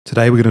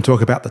Today we're going to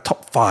talk about the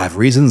top 5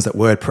 reasons that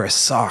WordPress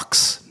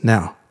sucks.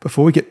 Now,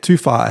 before we get too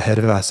far ahead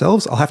of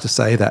ourselves, I'll have to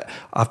say that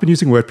I've been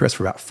using WordPress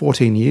for about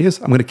 14 years.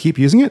 I'm going to keep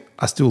using it.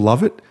 I still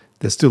love it.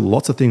 There's still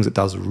lots of things it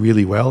does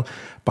really well,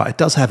 but it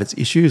does have its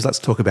issues. Let's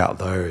talk about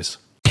those.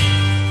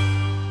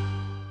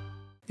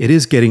 It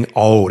is getting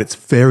old. It's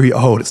very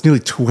old. It's nearly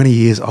 20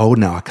 years old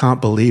now. I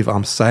can't believe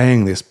I'm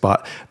saying this,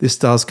 but this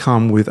does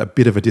come with a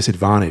bit of a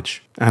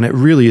disadvantage. And it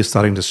really is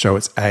starting to show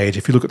its age.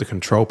 If you look at the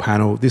control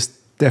panel, this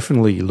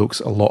definitely looks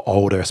a lot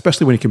older,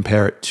 especially when you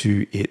compare it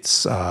to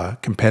its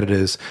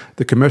competitors.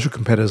 The commercial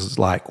competitors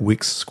like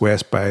Wix,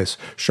 Squarespace,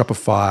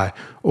 Shopify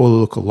all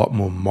look a lot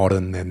more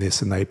modern than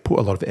this, and they put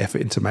a lot of effort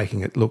into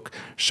making it look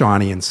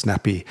shiny and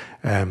snappy,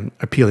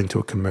 appealing to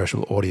a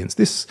commercial audience.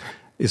 This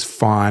is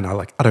fine.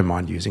 I don't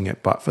mind using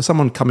it, but for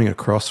someone coming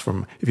across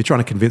from, if you're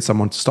trying to convince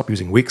someone to stop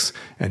using Wix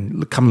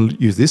and come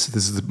and use this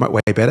is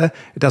way better.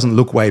 It doesn't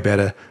look way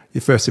better.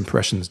 Your first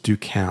impressions do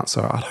count.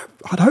 So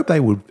I'd hope they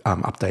would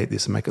update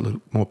this and make it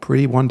look more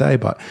pretty one day,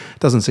 but it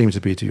doesn't seem to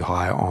be too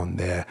high on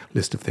their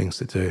list of things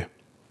to do.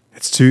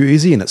 It's too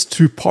easy and it's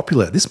too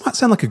popular. This might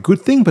sound like a good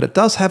thing, but it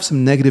does have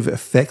some negative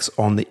effects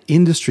on the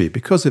industry.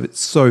 Because if it's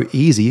so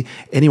easy,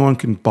 anyone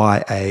can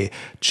buy a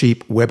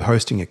cheap web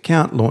hosting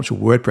account, launch a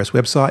WordPress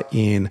website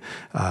in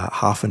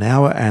half an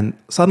hour, and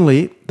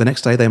suddenly the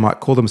next day they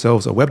might call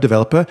themselves a web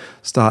developer,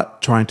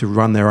 start trying to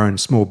run their own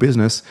small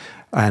business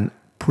and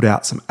put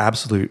out some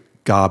absolute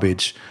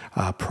garbage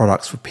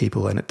products for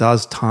people. And it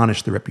does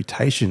tarnish the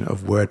reputation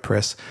of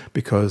WordPress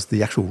because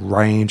the actual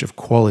range of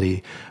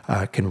quality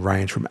can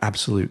range from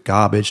absolute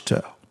garbage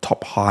to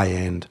top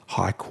high-end,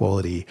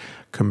 high-quality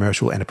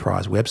commercial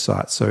enterprise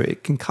websites. So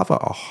it can cover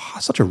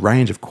such a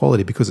range of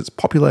quality because it's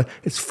popular,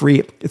 it's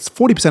free, it's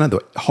 40% of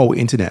the whole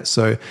internet.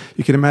 So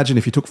you can imagine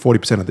if you took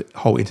 40% of the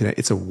whole internet,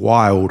 it's a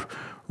wild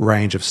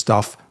range of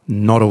stuff.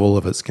 Not all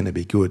of it's going to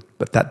be good,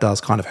 but that does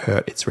kind of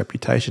hurt its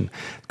reputation.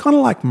 Kind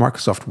of like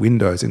Microsoft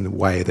Windows in the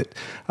way that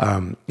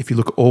if you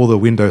look at all the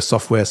Windows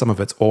software, some of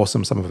it's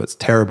awesome, some of it's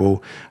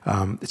terrible.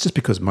 It's just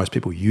because most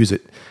people use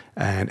it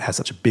and it has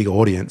such a big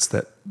audience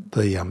that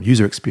the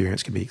user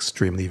experience can be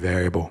extremely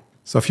variable.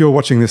 So if you're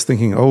watching this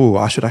thinking, oh,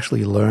 I should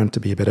actually learn to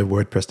be a better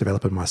WordPress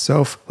developer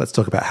myself, let's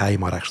talk about how you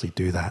might actually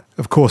do that.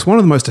 Of course, one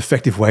of the most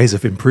effective ways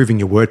of improving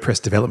your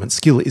WordPress development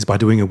skill is by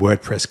doing a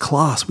WordPress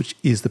class, which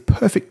is the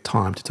perfect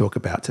time to talk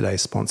about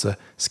today's sponsor,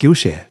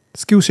 Skillshare.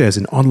 Skillshare is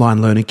an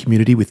online learning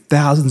community with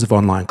thousands of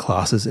online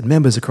classes and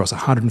members across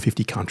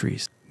 150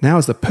 countries. Now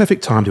is the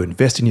perfect time to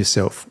invest in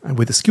yourself, and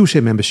with a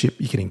Skillshare membership,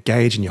 you can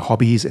engage in your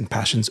hobbies and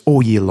passions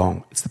all year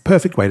long. It's the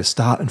perfect way to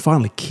start and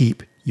finally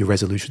keep your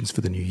resolutions for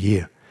the new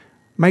year.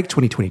 Make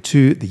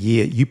 2022 the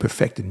year you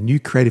perfect a new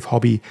creative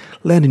hobby,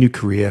 land a new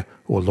career,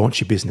 or launch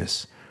your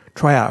business.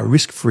 Try out a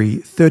risk-free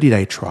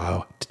 30-day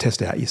trial to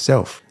test it out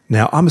yourself.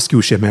 Now, I'm a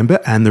Skillshare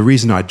member, and the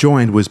reason I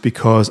joined was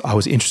because I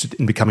was interested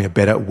in becoming a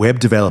better web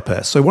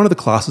developer. So one of the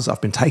classes I've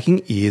been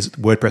taking is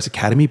WordPress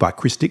Academy by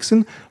Chris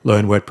Dixon,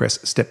 Learn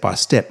WordPress Step by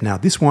Step. Now,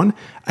 this one,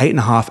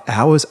 8.5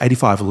 hours,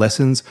 85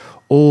 lessons,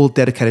 all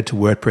dedicated to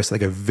WordPress. They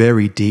go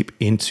very deep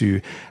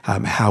into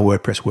how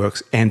WordPress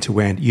works end to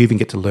end. You even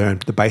get to learn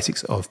the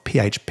basics of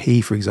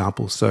PHP, for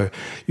example. So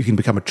you can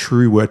become a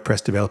true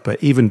WordPress developer,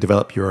 even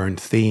develop your own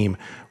theme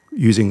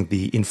using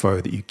the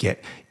info that you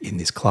get in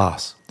this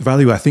class. The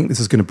value I think this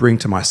is going to bring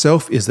to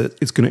myself is that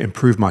it's going to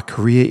improve my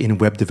career in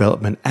web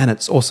development, and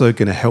it's also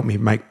going to help me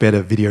make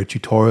better video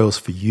tutorials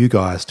for you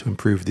guys to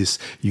improve this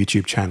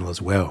YouTube channel as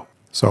well.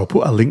 So I'll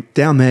put a link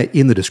down there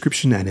in the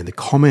description and in the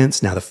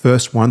comments. Now, the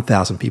first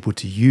 1,000 people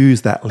to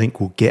use that link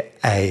will get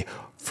a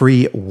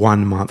free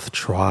 1-month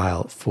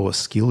trial for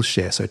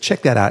Skillshare. So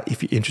check that out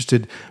if you're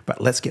interested,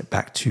 but let's get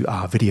back to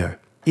our video.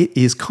 It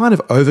is kind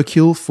of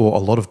overkill for a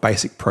lot of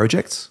basic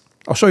projects.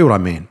 I'll show you what I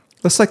mean.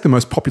 Let's take the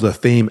most popular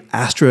theme,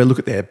 Astra. Look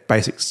at their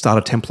basic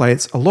starter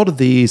templates. A lot of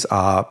these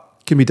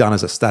can be done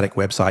as a static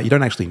website. You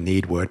don't actually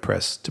need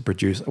WordPress to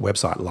produce a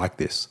website like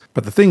this.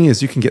 But the thing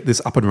is, you can get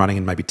this up and running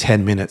in maybe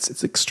 10 minutes.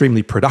 It's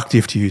extremely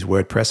productive to use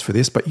WordPress for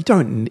this, but you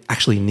don't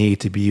actually need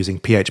to be using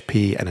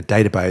PHP and a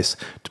database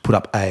to put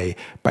up a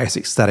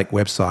basic static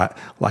website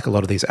like a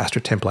lot of these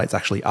Astra templates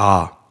actually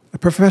are. A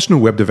professional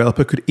web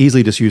developer could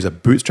easily just use a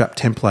Bootstrap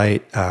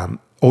template.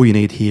 All you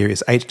need here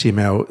is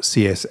HTML,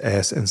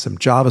 CSS, and some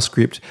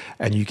JavaScript,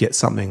 and you get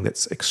something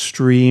that's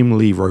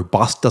extremely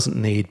robust, doesn't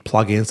need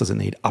plugins, doesn't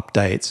need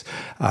updates.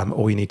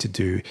 All you need to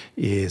do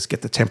is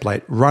get the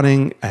template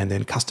running and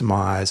then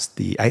customize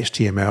the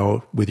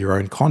HTML with your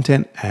own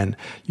content, and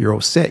you're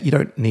all set. You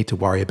don't need to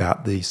worry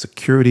about the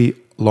security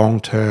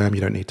long term.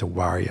 You don't need to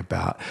worry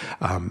about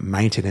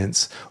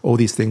maintenance, all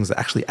these things that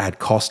actually add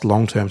cost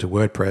long term to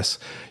WordPress.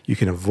 You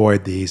can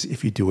avoid these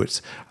if you do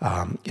it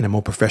in a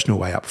more professional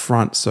way up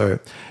front. So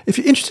if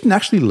you're interested in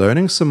actually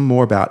learning some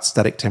more about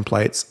static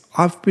templates,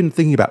 I've been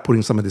thinking about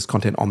putting some of this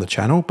content on the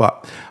channel,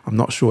 but I'm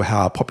not sure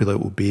how popular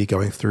it will be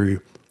going through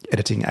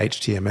editing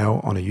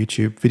HTML on a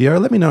YouTube video.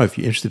 Let me know if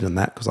you're interested in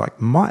that, because I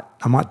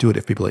might do it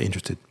if people are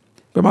interested.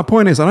 But my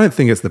point is, I don't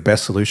think it's the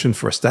best solution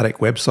for a static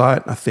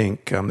website. I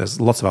think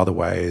there's lots of other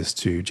ways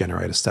to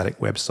generate a static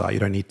website. You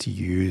don't need to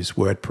use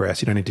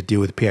WordPress. You don't need to deal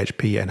with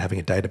PHP and having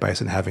a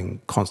database and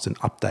having constant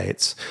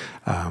updates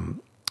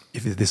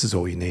if this is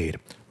all you need.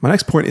 My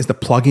next point is the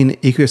plugin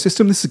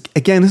ecosystem. This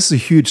is a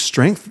huge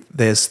strength.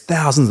 There's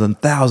thousands and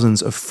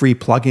thousands of free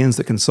plugins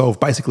that can solve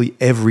basically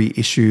every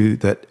issue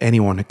that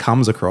anyone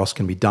comes across.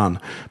 Can be done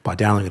by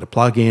downloading a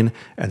plugin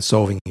and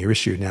solving your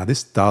issue. Now,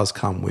 this does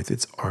come with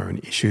its own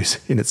issues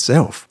in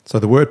itself. So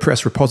the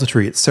WordPress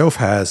repository itself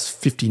has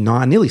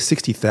 59, nearly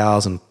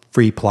 60,000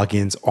 free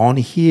plugins on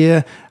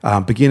here.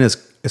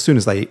 Beginners, as soon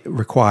as they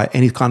require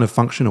any kind of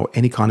function or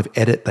any kind of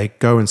edit, they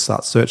go and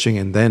start searching.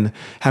 And then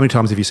how many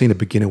times have you seen a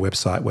beginner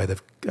website where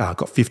they've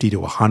got 50 to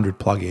 100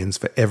 plugins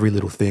for every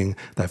little thing?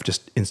 They've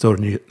just installed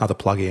another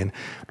plugin.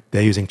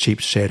 They're using cheap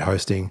shared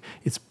hosting.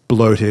 It's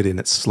bloated and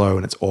it's slow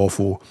and it's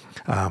awful.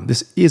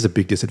 This is a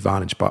big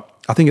disadvantage, but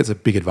I think it's a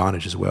big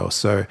advantage as well.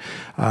 So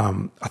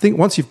I think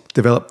once you've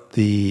developed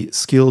the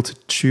skill to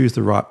choose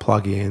the right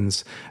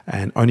plugins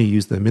and only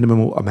use the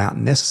minimal amount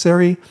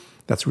necessary,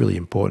 that's really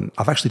important.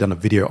 I've actually done a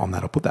video on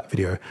that. I'll put that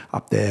video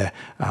up there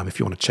if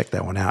you want to check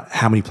that one out.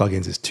 How many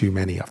plugins is too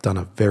many? I've done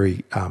a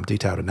very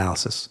detailed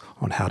analysis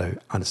on how to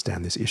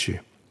understand this issue.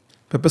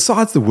 But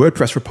besides the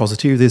WordPress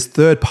repository, there's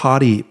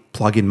third-party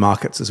plugin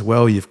markets as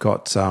well. You've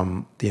got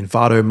the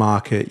Envato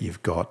market,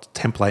 you've got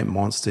Template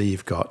Monster,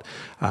 you've got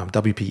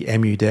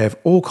WP Dev,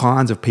 all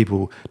kinds of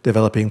people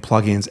developing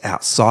plugins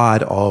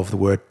outside of the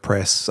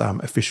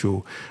WordPress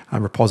official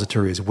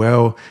repository as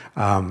well.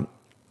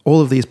 All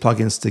of these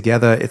plugins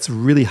together, it's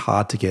really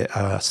hard to get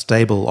a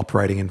stable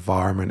operating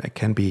environment. It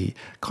can be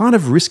kind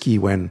of risky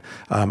when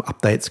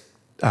updates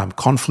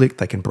conflict,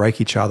 they can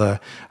break each other.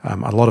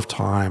 A lot of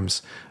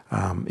times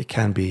it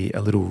can be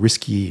a little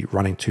risky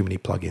running too many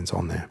plugins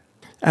on there.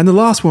 And the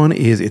last one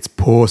is its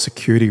poor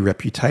security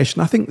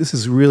reputation. I think this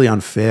is really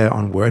unfair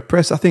on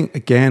WordPress. I think,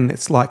 again,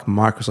 it's like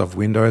Microsoft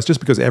Windows. Just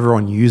because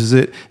everyone uses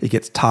it, it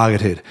gets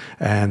targeted.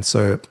 And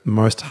so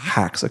most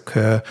hacks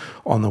occur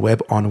on the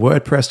web on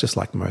WordPress, just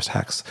like most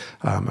hacks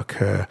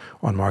occur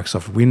on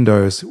Microsoft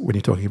Windows. When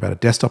you're talking about a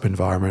desktop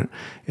environment,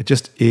 it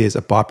just is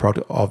a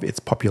byproduct of its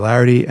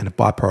popularity and a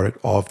byproduct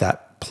of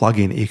that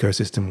plugin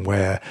ecosystem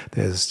where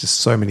there's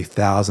just so many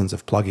thousands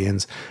of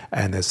plugins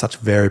and there's such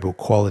variable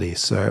quality.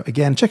 So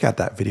again, check out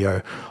that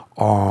video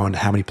on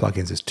how many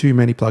plugins is too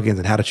many plugins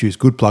and how to choose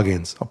good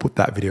plugins. I'll put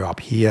that video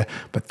up here,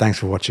 but thanks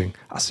for watching.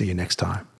 I'll see you next time.